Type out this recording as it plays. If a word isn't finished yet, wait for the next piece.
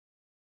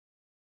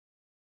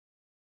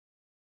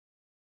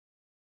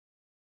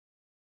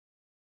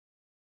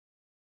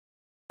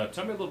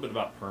Tell me a little bit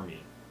about Permian.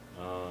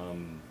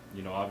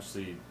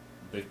 Obviously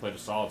they've played a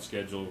solid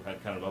schedule,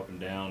 had kind of up and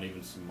down,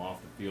 even some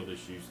off-the-field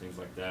issues, things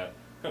like that.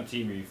 What kind of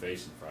team are you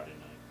facing Friday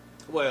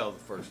night? Well, the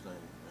first thing,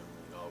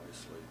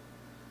 obviously,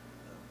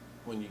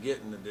 when you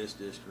get into this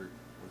district,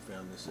 we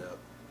found this out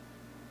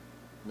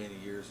many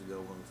years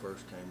ago when we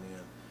first came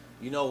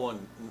in. Number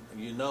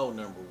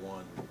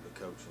one, the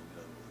coaching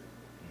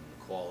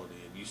the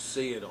quality, and you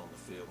see it on the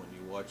field. When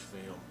you watch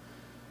film,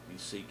 you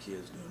see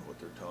kids doing what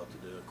they're taught to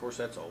do. Of course,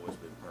 that's always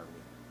been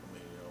Permian.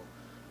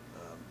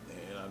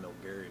 And I know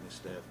Gary and his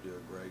staff do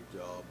a great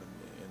job,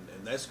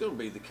 and that's going to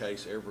be the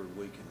case every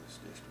week in this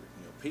district.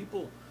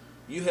 People,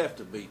 you have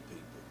to beat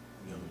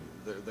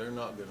people. They're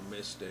not going to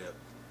misstep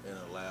and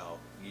allow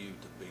you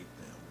to beat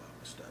them by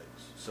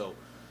mistakes. So,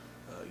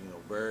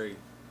 very,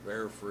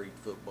 very free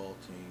football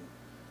team.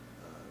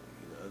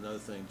 Another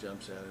thing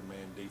jumps out at me,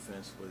 man,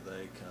 defensively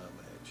they come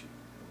at you.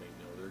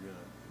 They're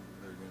gonna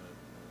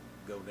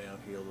go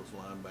downhill. Those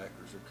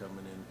linebackers are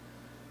coming in.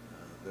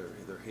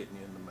 They're hitting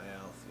you in the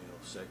mouth.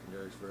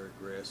 Secondary's very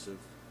aggressive.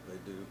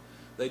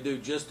 They do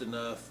just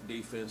enough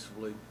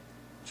defensively,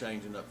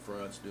 changing up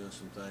fronts, doing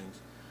some things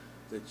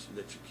that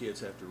your kids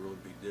have to really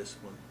be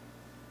disciplined,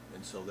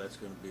 and so that's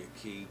going to be a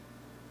key.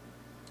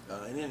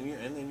 And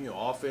then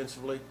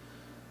offensively,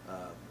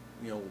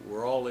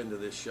 we're all into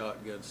this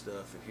shotgun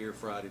stuff, and here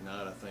Friday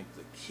night, I think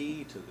the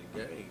key to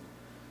the game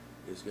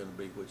is going to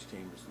be which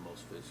team is the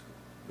most physical.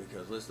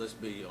 Because let's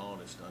be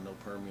honest, I know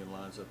Permian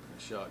lines up in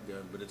a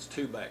shotgun, but it's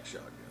two-back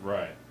shotgun.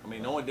 Right.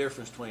 The only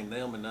difference between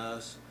them and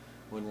us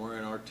when we're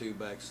in our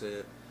two-back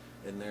set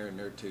and they're in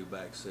their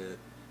two-back set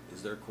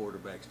is their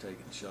quarterback's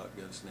taking a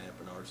shotgun snap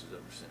and ours is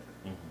over center.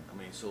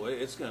 Mm-hmm. So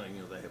it's gonna,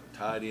 they have a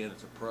tight end,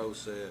 it's a pro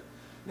set.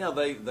 Now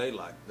they're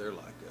like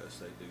us.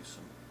 They do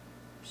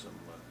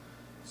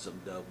some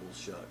double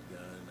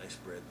shotgun, and they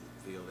spread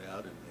the field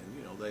out, and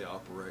they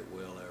operate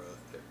well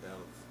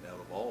out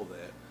of all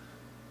that.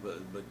 But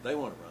they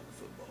want to run the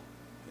football,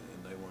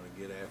 and they want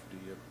to get after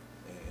you,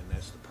 and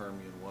that's the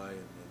Permian way.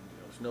 And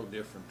it's no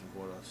different than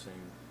what I've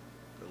seen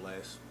the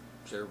last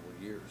several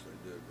years.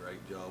 They do a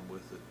great job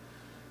with it,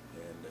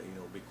 and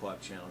it'll be quite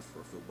a challenge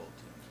for a football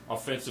team.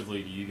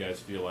 Offensively, do you guys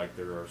feel like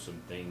there are some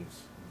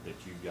things that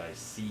you guys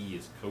see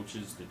as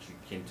coaches that you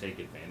can take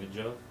advantage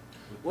of?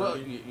 Well,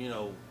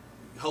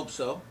 hope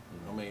so.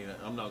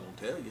 Mm-hmm. I'm not going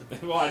to tell you.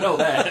 Well, I know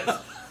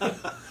that.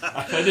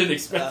 I didn't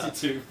expect you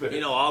to.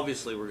 But.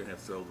 Obviously we're going to have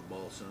to throw the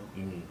ball some.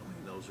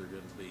 Mm-hmm. Those are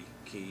going to be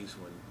keys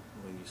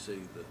when you see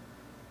the.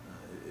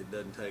 It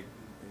doesn't take.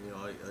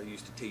 I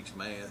used to teach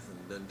math, and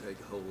it doesn't take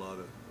a whole lot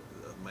of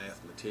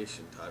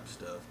mathematician type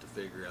stuff to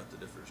figure out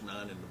that if there's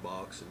 9 in the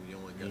box and you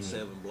only got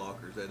 7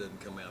 blockers, that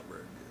doesn't come out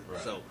very good.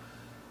 Right. So,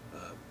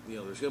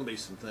 there's going to be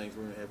some things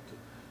we're going to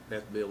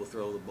have to be able to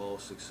throw the ball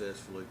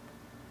successfully.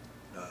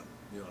 I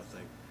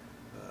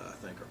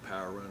think our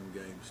power running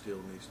game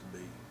still needs to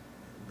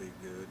be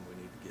good, and we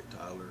need to get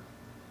Tyler.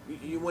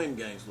 You win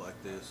games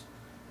like this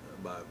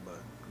by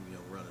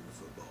running the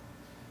football.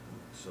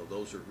 So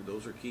those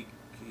are key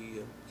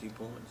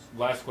points.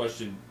 Last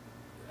question: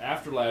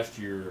 after last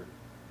year,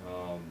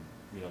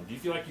 do you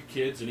feel like your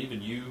kids, and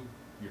even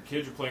your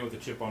kids are playing with a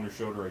chip on their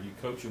shoulder? Are you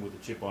coaching with a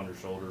chip on their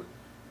shoulder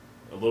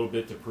a little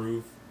bit to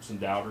prove some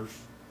doubters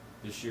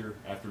this year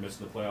after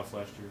missing the playoffs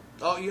last year?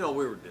 Oh,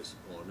 we were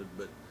disappointed,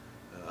 but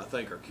I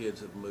think our kids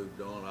have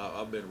moved on.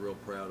 I've been real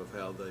proud of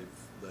how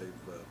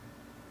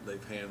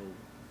they've handled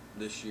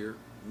this year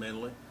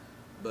mentally.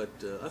 But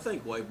I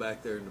think way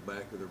back there in the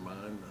back of their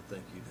mind, I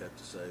think you'd have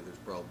to say there's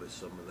probably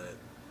some of that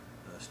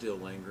still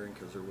lingering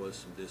because there was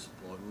some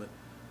disappointment.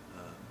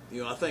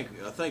 I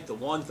think the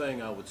one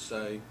thing I would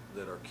say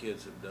that our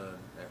kids have done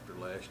after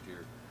last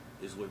year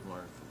is we've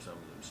learned from some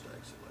of the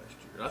mistakes of last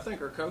year. And I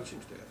think our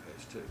coaching staff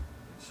has too.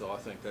 And so I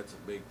think that's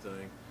a big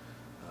thing.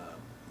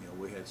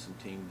 We had some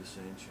team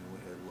dissension. We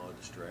had a lot of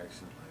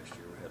distraction last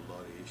year. We had a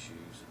lot of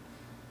issues.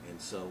 And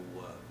so,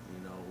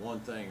 one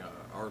thing,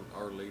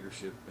 our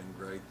leadership has been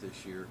great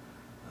this year.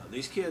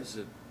 These kids,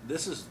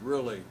 this is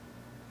really,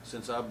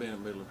 since I've been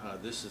at Midland High,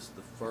 this is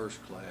the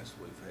first class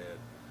we've had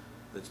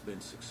that's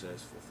been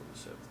successful from the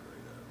 7th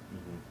grade up.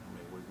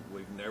 Mm-hmm.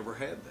 We've never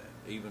had that.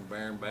 Even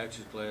Baron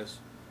Batch's class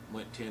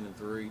went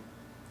 10-3.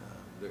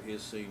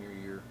 His senior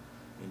year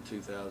in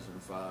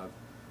 2005.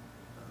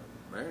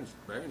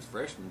 Baron's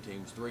freshman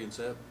team was 3-7.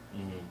 Mm-hmm.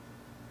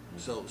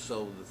 Mm-hmm.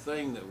 So the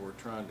thing that we're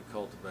trying to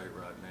cultivate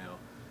right now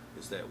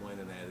is that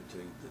winning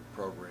attitude that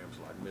programs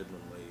like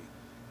Midland League,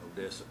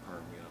 Odessa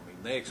Permian,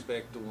 they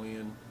expect to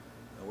win.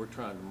 We're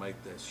trying to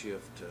make that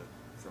shift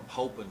from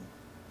hoping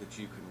that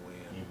you can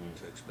win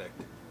to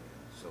expecting to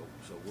win.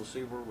 So we'll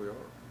see where we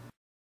are.